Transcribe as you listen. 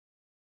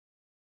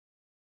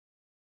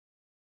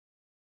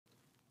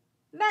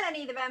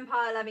Melanie the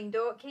vampire loving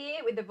dork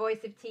here with the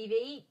voice of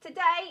TV,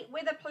 today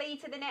with a plea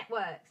to the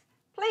networks.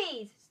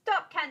 Please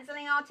stop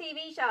cancelling our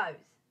TV shows.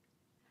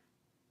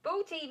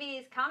 Full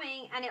TV is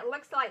coming and it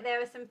looks like there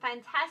are some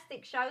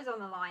fantastic shows on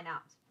the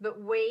lineups,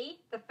 but we,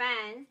 the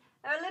fans,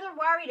 are a little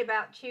worried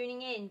about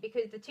tuning in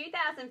because the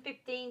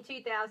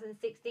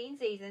 2015-2016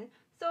 season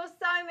saw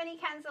so many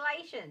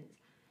cancellations.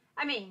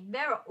 I mean,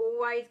 there are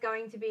always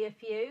going to be a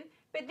few,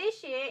 but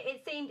this year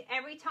it seemed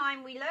every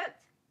time we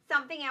looked,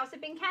 something else had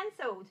been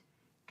cancelled.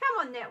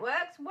 Come on,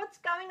 networks, what's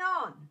going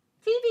on?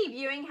 TV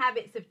viewing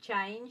habits have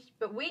changed,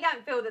 but we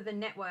don't feel that the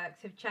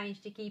networks have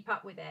changed to keep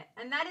up with it,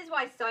 and that is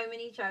why so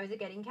many shows are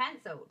getting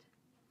cancelled.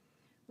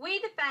 We,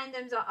 the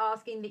fandoms, are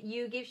asking that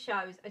you give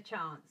shows a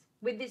chance.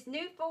 With this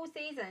new fall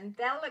season,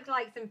 there'll look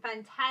like some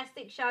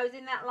fantastic shows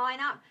in that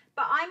lineup,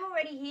 but I'm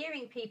already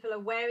hearing people are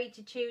wary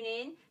to tune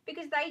in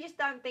because they just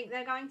don't think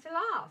they're going to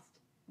last.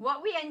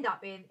 What we end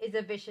up with is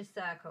a vicious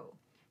circle.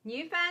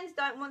 New fans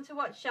don't want to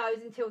watch shows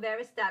until they're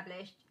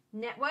established.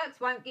 Networks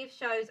won't give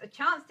shows a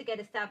chance to get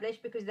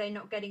established because they're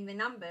not getting the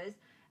numbers.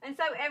 And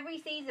so every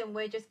season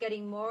we're just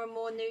getting more and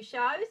more new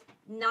shows,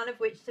 none of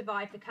which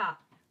survive the cut.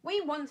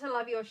 We want to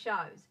love your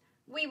shows.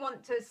 We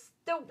want to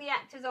stalk the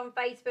actors on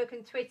Facebook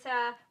and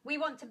Twitter. We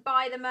want to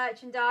buy the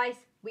merchandise.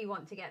 We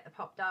want to get the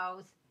pop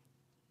dolls.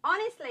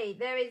 Honestly,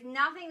 there is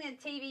nothing that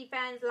TV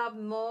fans love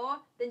more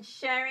than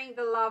sharing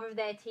the love of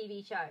their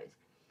TV shows.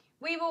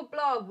 We will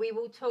blog, we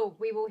will talk,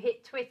 we will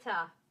hit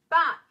Twitter,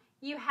 but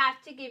you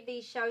have to give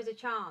these shows a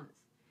chance.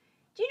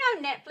 Do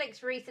you know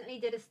Netflix recently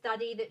did a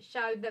study that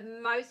showed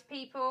that most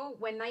people,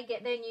 when they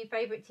get their new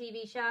favourite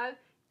TV show,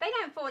 they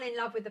don't fall in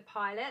love with the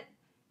pilot.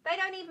 They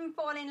don't even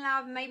fall in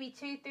love maybe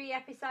 2-3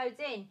 episodes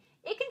in.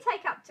 It can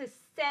take up to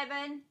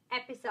 7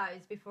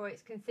 episodes before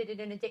it's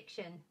considered an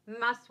addiction.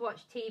 Must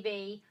watch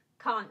TV,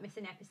 can't miss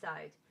an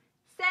episode.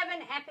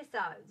 7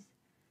 episodes.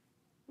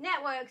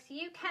 Networks,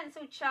 you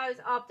cancelled shows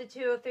after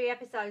 2 or 3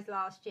 episodes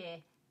last year.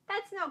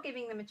 That's not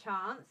giving them a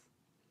chance.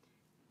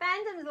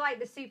 Fandoms like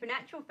the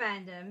Supernatural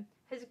fandom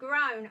has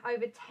grown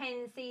over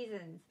 10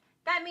 seasons.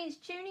 That means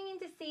tuning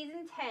into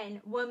season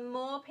 10 were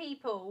more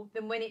people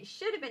than when it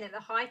should have been at the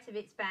height of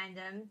its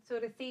fandom,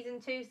 sort of season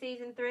 2,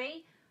 season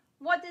 3.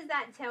 What does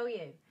that tell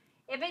you?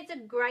 If it's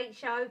a great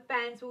show,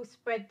 fans will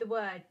spread the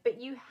word,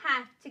 but you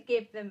have to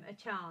give them a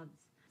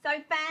chance. So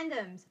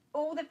fandoms,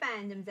 all the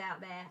fandoms out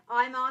there,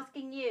 I'm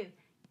asking you,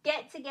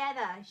 get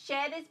together,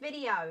 share this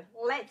video.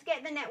 Let's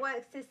get the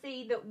networks to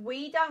see that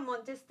we don't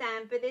want to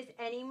stand for this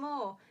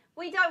anymore.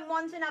 We don't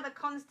want another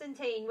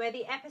Constantine where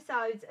the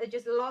episodes are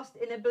just lost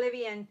in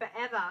oblivion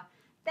forever.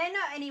 They're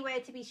not anywhere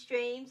to be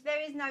streamed.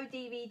 There is no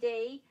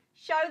DVD.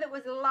 Show that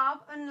was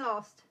loved and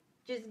lost,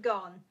 just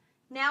gone.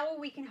 Now all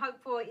we can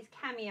hope for is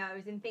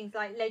cameos in things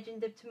like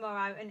Legend of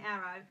Tomorrow and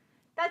Arrow.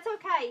 That's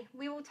okay.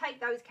 We will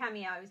take those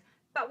cameos.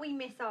 But we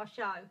miss our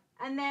show.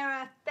 And there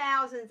are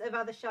thousands of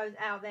other shows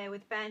out there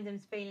with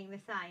fandoms feeling the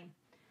same.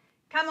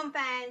 Come on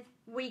fans,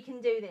 we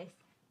can do this.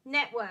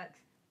 Networks,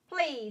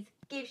 please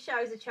give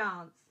shows a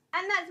chance.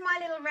 And that's my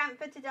little rant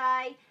for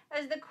today.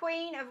 As the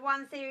queen of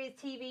one series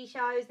TV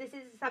shows, this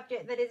is a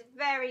subject that is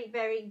very,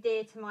 very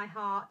dear to my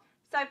heart.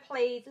 So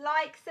please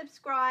like,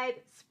 subscribe,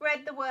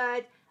 spread the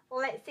word.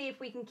 Let's see if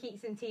we can keep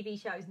some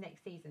TV shows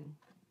next season.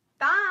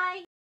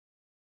 Bye!